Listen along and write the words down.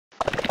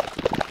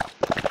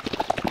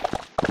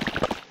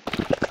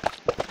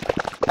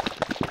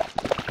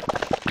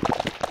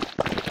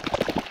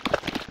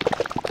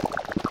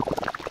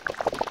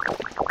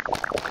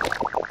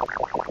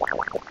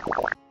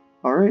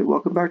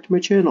welcome back to my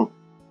channel.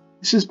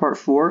 This is part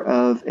 4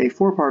 of a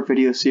 4-part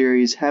video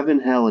series, Heaven,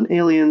 Hell, and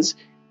Aliens.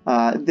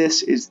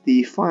 This is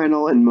the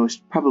final and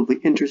most probably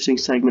interesting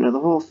segment of the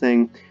whole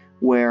thing,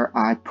 where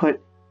I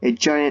put a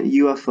giant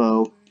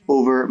UFO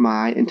over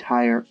my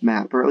entire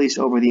map, or at least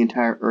over the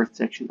entire Earth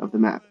section of the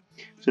map.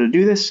 So to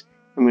do this,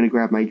 I'm going to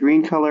grab my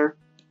green color,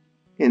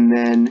 and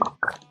then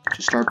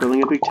just start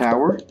building a big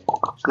tower,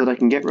 so that I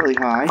can get really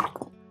high.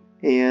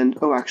 And,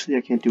 oh, actually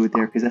I can't do it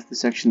there, because that's the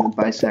section that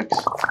bisects.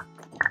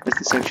 That's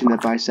the section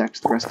that bisects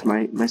the rest of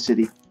my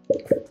city.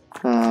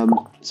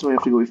 So I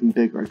have to go even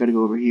bigger. I gotta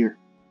go over here.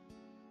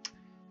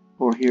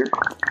 Or here.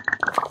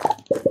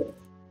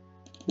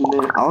 And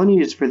then all I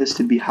need is for this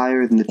to be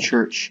higher than the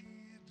church.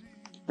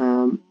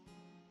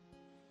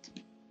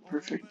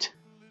 Perfect.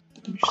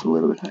 Just a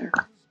little bit higher.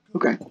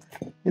 Okay.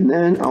 And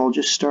then I'll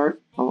just start,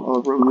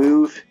 I'll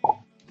remove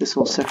this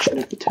whole section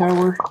of the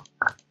tower.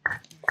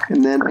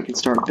 And then I can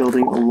start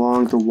building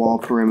along the wall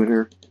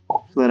perimeter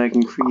so that I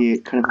can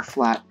create kind of a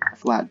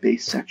flat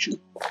base section.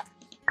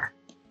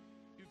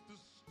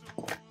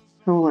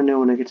 How will I know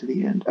when I get to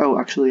the end? Oh,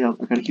 actually, I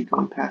gotta keep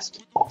going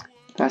past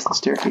the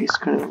staircase,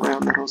 kind of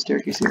around that whole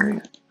staircase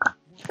area.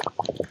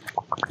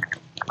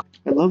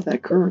 I love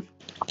that curve.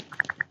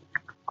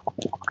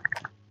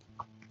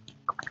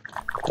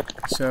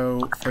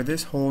 So for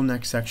this whole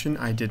next section,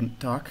 I didn't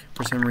talk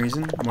for some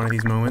reason. One of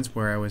these moments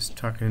where I was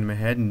talking in my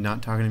head and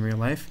not talking in real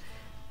life.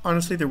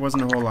 Honestly, there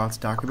wasn't a whole lot to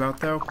talk about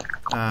though.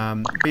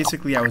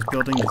 Basically, I was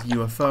building this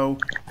UFO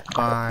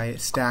by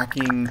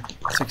stacking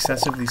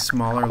successively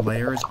smaller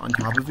layers on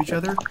top of each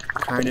other,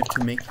 kind of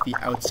to make the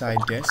outside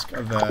disc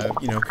of a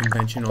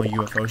conventional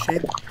UFO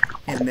shape.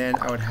 And then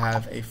I would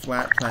have a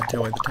flat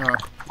plateau at the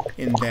top,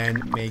 and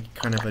then make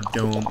kind of a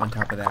dome on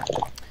top of that.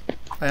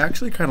 I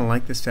actually kind of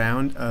like the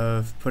sound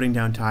of putting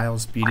down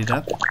tiles speeded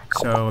up,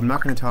 so I'm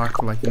not going to talk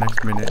for like the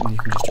next minute, and you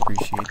can just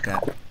appreciate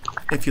that.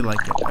 If you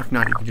like it. If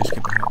not, you can just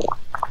skip ahead.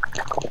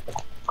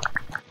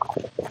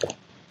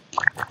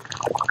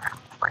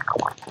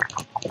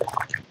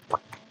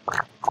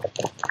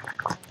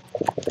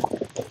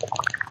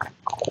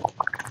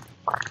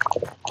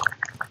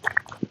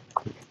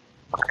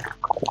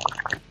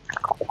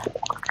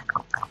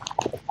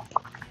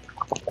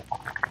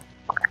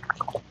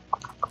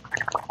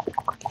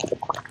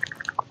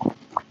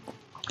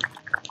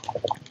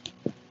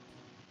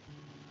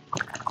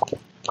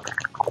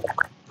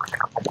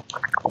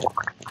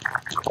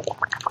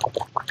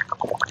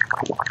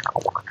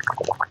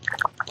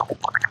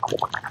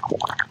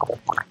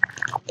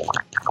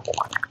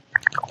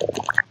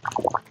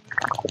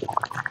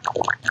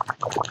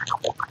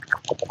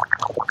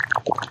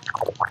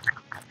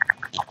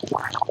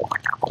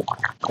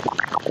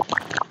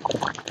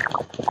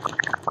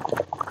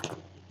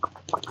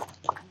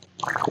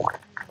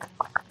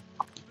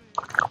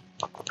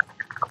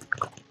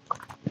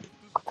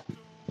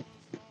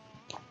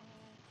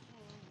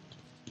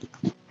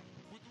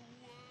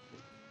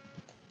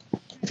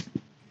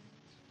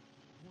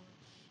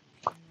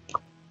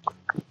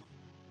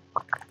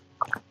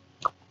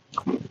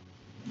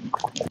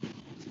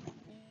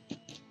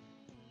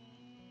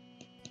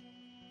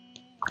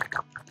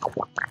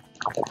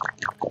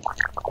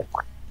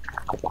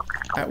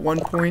 At one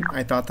point,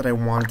 I thought that I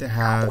wanted to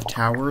have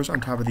towers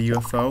on top of the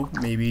UFO,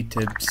 maybe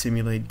to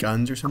simulate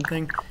guns or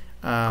something,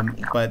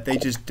 but they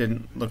just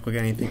didn't look like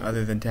anything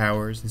other than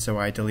towers, and so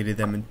I deleted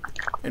them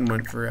and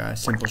went for a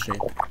simple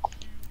shape.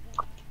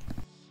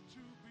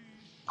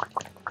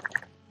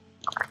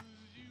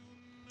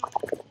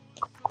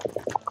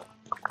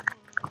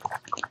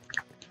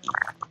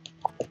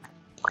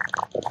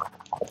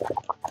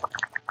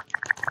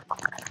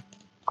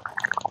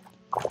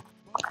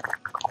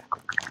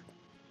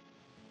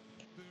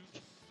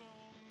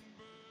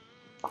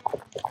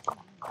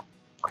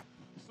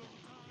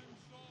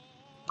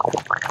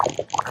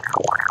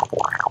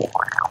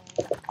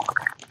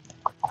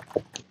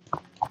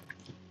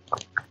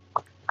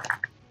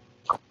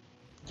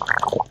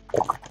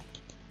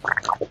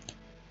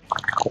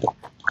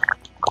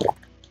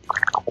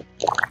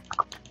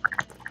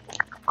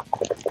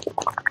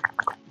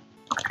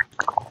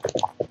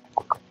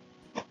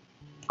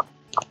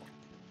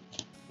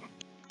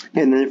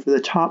 And then for the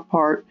top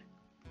part,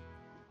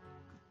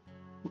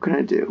 what can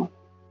I do?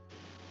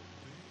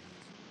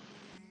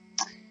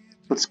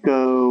 Let's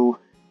go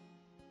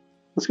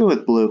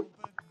with blue.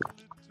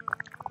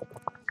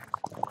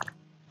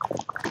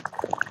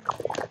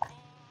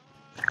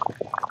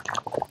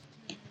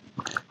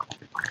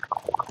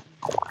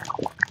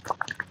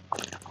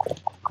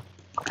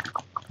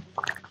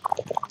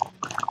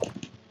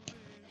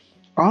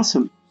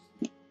 Awesome.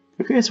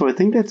 Okay, so I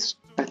think that's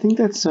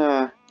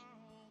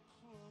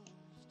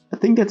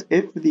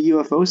it for the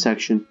UFO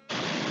section.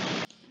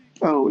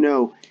 Oh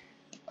no.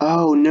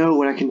 Oh no,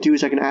 what I can do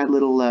is I can add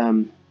little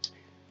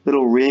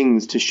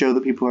rings to show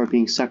that people are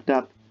being sucked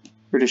up,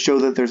 or to show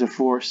that there's a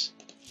force.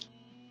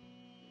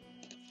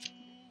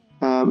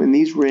 And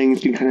these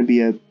rings can kind of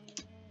be a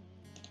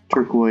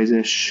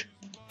turquoise-ish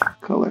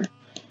color.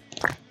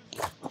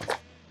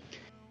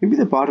 Maybe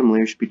the bottom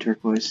layer should be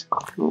turquoise.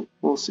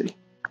 We'll see.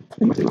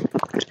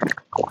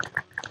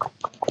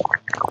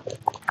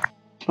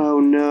 Oh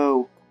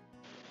no.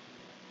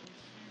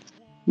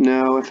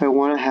 No, if I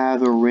want to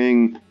have a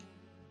ring,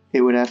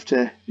 it would have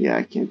to... Yeah,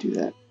 I can't do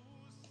that,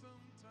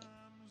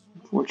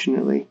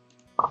 unfortunately.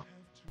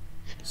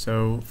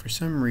 So for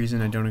some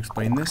reason I don't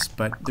explain this,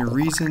 but the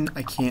reason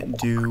I can't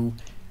do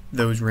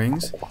those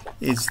rings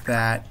is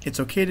that it's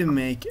okay to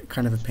make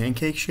kind of a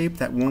pancake shape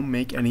that won't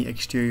make any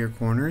exterior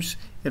corners.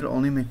 It'll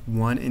only make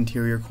one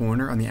interior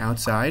corner on the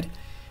outside,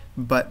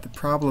 but the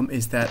problem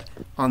is that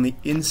on the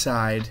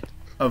inside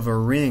of a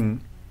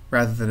ring,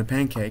 rather than a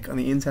pancake, on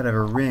the inside of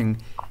a ring,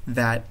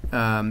 that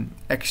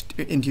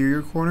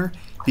interior corner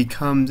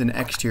becomes an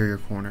exterior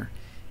corner,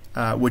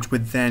 which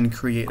would then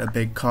create a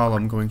big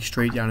column going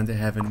straight down into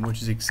heaven,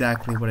 which is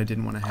exactly what I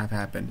didn't want to have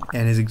happen,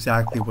 and is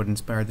exactly what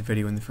inspired the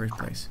video in the first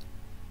place.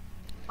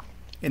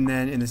 And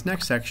then in this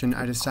next section,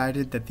 I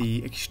decided that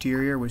the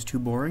exterior was too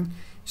boring,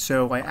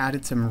 so I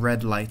added some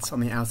red lights on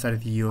the outside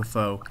of the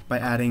UFO by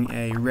adding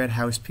a red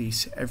house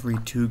piece every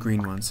 2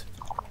 green ones.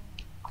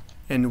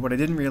 And what I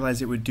didn't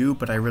realize it would do,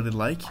 but I really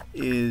like,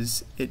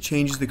 is it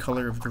changes the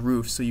color of the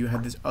roof, so you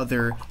have this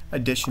other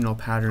additional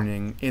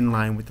patterning in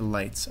line with the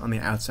lights on the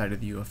outside of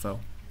the UFO.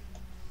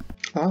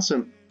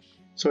 Awesome.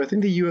 So I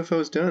think the UFO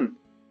is done.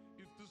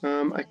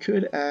 I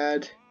could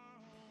add...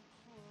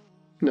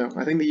 No,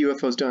 I think the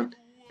UFO is done.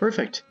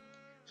 Perfect.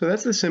 So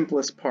that's the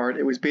simplest part.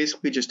 It was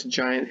basically just a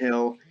giant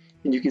hill,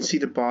 and you can see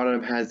the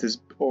bottom has this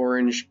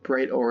orange,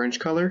 bright orange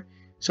color,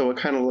 so it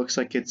kind of looks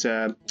like it's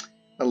a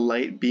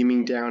light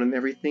beaming down and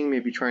everything,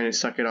 maybe trying to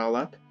suck it all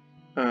up.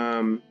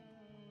 And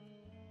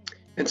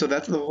so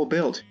that's the whole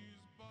build.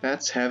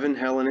 That's heaven,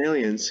 hell, and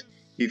aliens.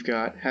 You've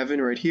got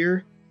heaven right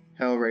here,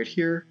 hell right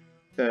here,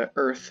 the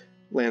earth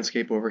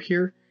landscape over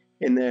here,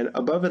 and then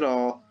above it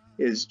all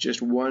is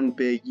just one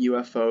big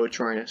UFO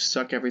trying to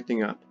suck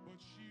everything up.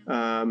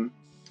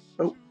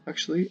 Oh,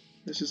 actually,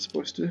 this is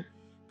supposed to...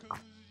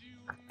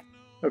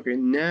 Okay,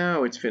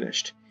 now it's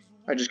finished.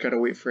 I just gotta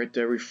wait for it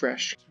to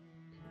refresh.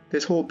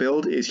 This whole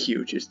build is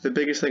huge. It's the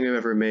biggest thing I've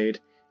ever made,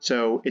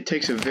 so it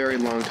takes a very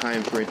long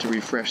time for it to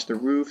refresh the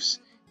roofs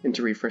and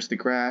to refresh the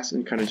grass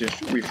and kind of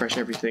just refresh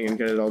everything and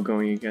get it all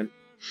going again.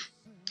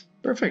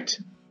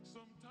 Perfect.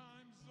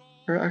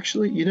 Or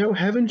actually, you know,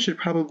 heaven should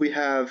probably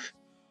have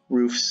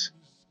roofs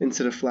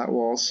instead of flat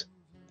walls.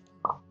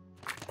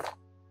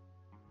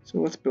 So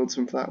let's build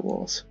some flat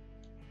walls.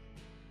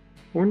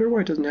 I wonder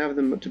why it doesn't have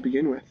them to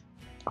begin with.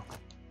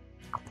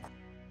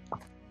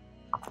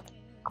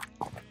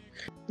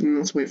 And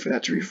let's wait for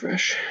that to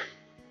refresh.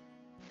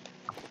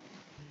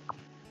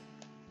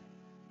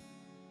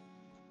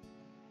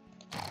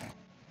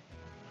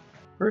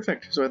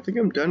 Perfect. So I think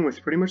I'm done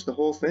with pretty much the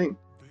whole thing.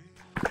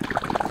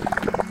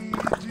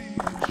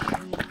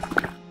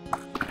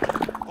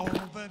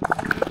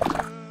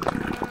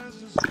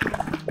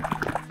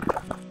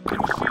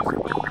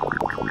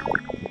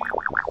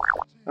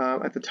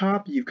 At the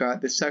top, you've got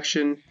this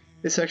section.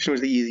 This section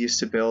was the easiest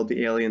to build,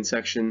 the alien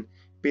section.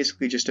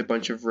 Basically just a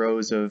bunch of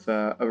rows of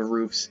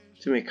roofs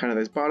to make kind of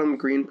this bottom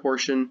green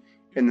portion,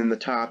 and then the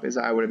top is,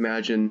 I would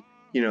imagine,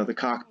 you know, the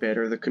cockpit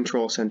or the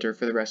control center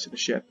for the rest of the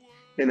ship.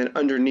 And then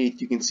underneath,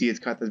 you can see it's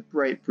got this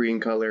bright green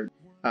color,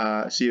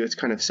 so it's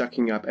kind of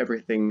sucking up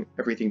everything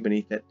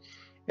beneath it.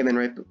 And then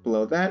right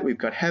below that, we've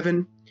got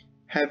heaven.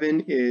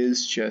 Heaven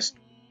is just,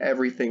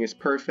 everything is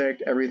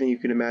perfect. Everything you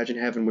can imagine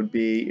heaven would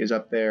be is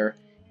up there.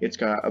 It's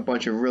got a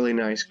bunch of really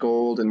nice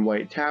gold and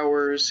white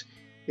towers.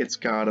 It's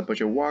got a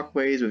bunch of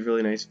walkways with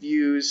really nice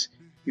views.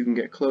 You can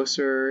get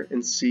closer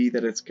and see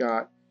that it's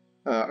got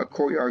a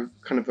courtyard,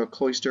 kind of a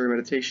cloister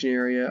meditation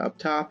area up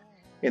top,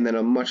 and then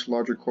a much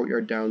larger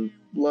courtyard down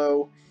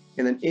low.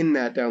 And then in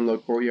that down low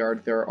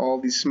courtyard, there are all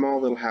these small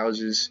little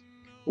houses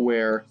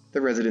where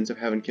the residents of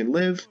heaven can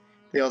live.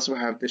 They also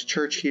have this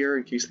church here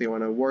in case they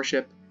want to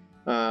worship,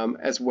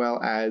 as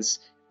well as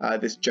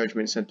this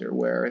judgment center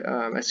where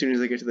as soon as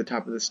they get to the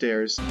top of the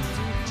stairs,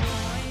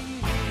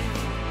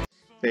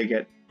 they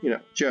get, you know,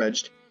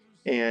 judged.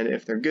 And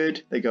if they're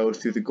good, they go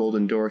through the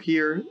golden door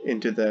here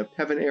into the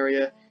heaven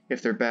area.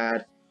 If they're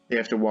bad, they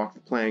have to walk the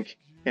plank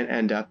and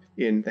end up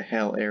in the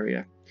hell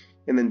area.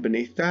 And then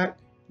beneath that,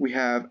 we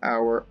have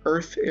our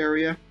earth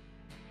area,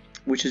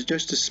 which is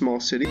just a small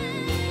city.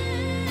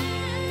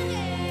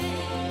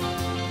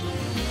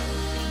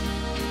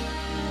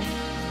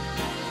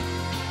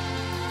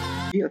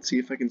 Let's see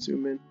if I can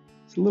zoom in.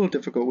 It's a little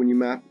difficult when your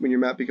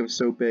map becomes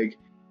so big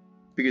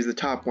because the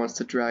top wants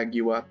to drag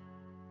you up.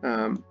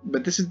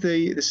 But this is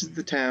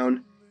the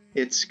town.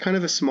 It's kind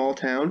of a small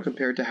town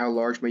compared to how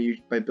large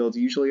my builds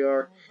usually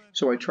are,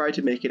 so I tried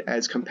to make it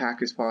as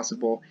compact as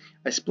possible.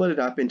 I split it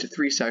up into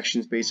 3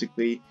 sections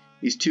basically.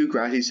 These 2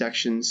 grassy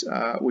sections,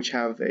 which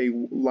have a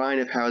line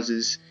of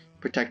houses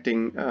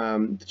protecting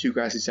the 2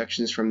 grassy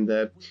sections from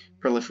the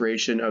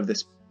proliferation of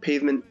this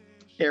pavement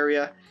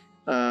area.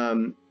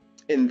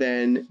 And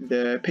then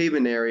the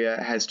pavement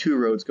area has 2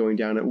 roads going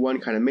down it. One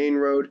kind of main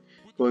road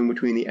going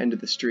between the end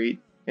of the street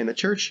and the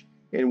church,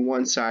 and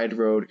one side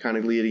road kind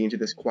of leading into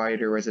this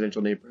quieter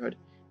residential neighborhood.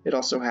 It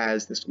also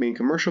has this main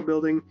commercial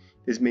building,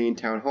 this main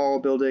town hall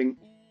building.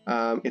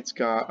 It's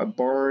got a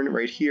barn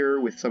right here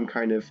with some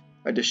kind of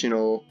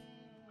additional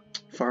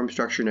farm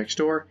structure next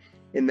door.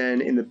 And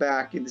then in the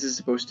back, this is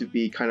supposed to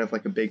be kind of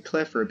like a big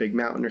cliff or a big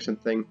mountain or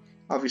something.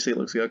 Obviously, it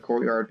looks like a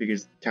courtyard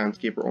because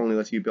Townscaper only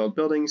lets you build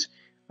buildings,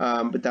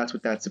 but that's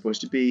what that's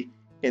supposed to be.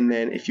 And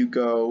then if you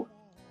go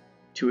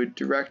to a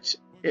direct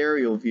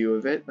aerial view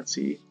of it, let's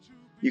see,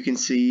 you can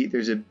see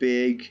there's a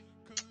big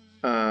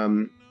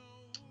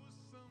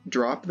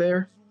drop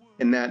there,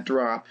 and that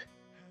drop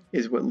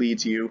is what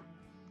leads you,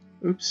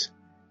 oops,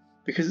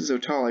 because it's so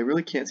tall, I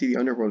really can't see the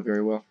underworld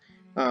very well.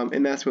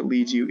 And that's what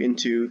leads you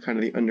into kind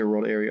of the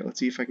underworld area. Let's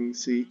see if I can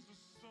see.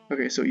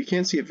 Okay, so you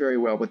can't see it very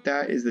well, but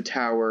that is the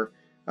tower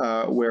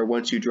where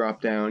once you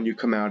drop down, you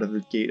come out of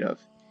the gate of.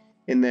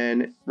 And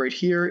then right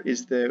here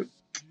is the,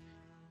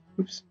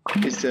 oops,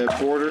 is the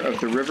border of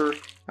the river.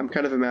 I'm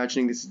kind of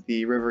imagining this is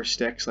the river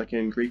Styx, like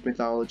in Greek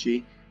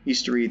mythology. I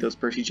used to read those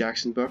Percy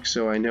Jackson books,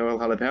 so I know a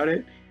lot about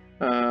it,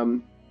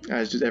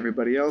 as does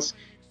everybody else.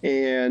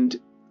 And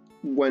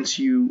once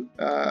you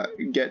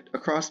get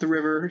across the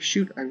river,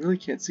 shoot, I really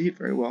can't see it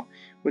very well.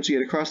 Once you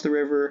get across the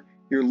river,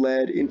 you're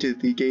led into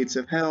the gates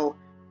of hell,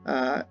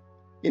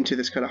 into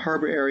this kind of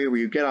harbor area where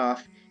you get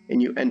off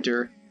and you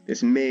enter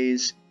this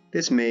maze.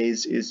 This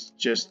maze is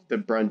just the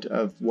brunt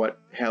of what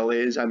hell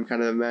is, I'm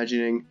kind of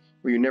imagining,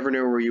 where you never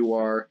know where you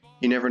are,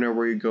 you never know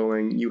where you're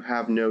going, you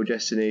have no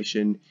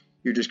destination,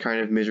 you're just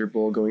kind of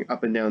miserable going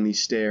up and down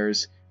these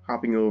stairs,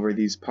 hopping over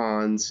these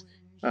ponds,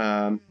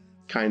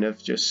 kind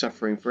of just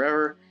suffering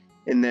forever.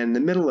 And then in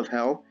the middle of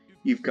hell,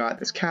 you've got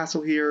this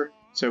castle here,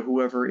 so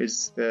whoever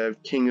is the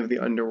king of the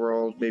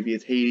underworld, maybe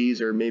it's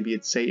Hades or maybe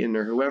it's Satan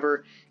or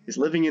whoever, is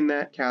living in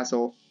that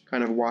castle,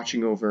 kind of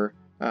watching over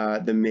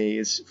the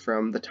maze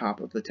from the top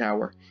of the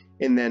tower.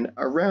 And then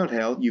around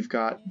hell, you've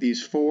got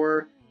these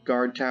 4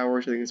 guard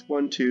towers. I think it's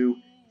 1, 2,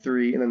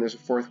 3, and then there's a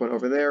 4th one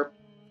over there.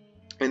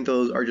 And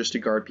those are just to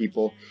guard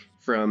people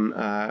from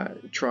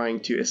trying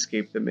to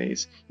escape the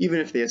maze. Even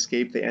if they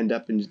escape, they end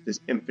up in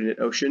this infinite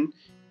ocean.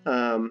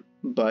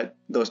 But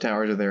those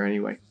towers are there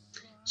anyway.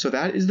 So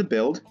that is the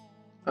build.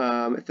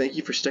 Thank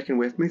you for sticking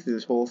with me through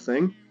this whole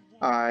thing.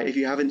 If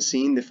you haven't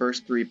seen the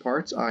first 3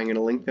 parts, I'm going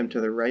to link them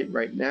to the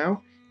right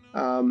now.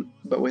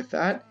 But with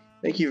that,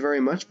 thank you very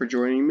much for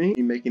joining me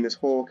in making this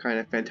whole kind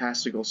of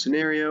fantastical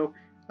scenario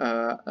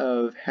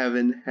of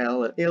heaven,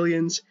 hell, and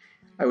aliens.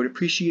 I would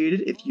appreciate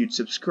it if you'd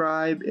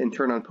subscribe and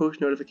turn on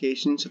post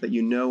notifications so that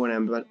you know when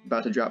I'm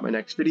about to drop my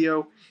next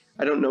video.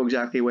 I don't know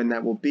exactly when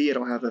that will be. I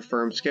don't have a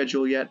firm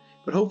schedule yet,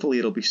 but hopefully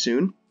it'll be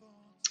soon.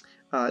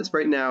 As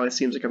right now, it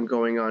seems like I'm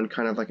going on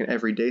kind of like an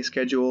everyday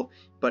schedule,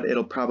 but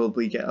it'll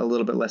probably get a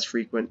little bit less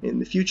frequent in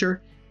the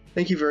future.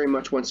 Thank you very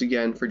much once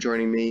again for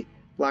joining me.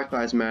 Black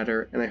Lives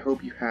Matter, and I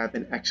hope you have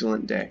an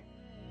excellent day.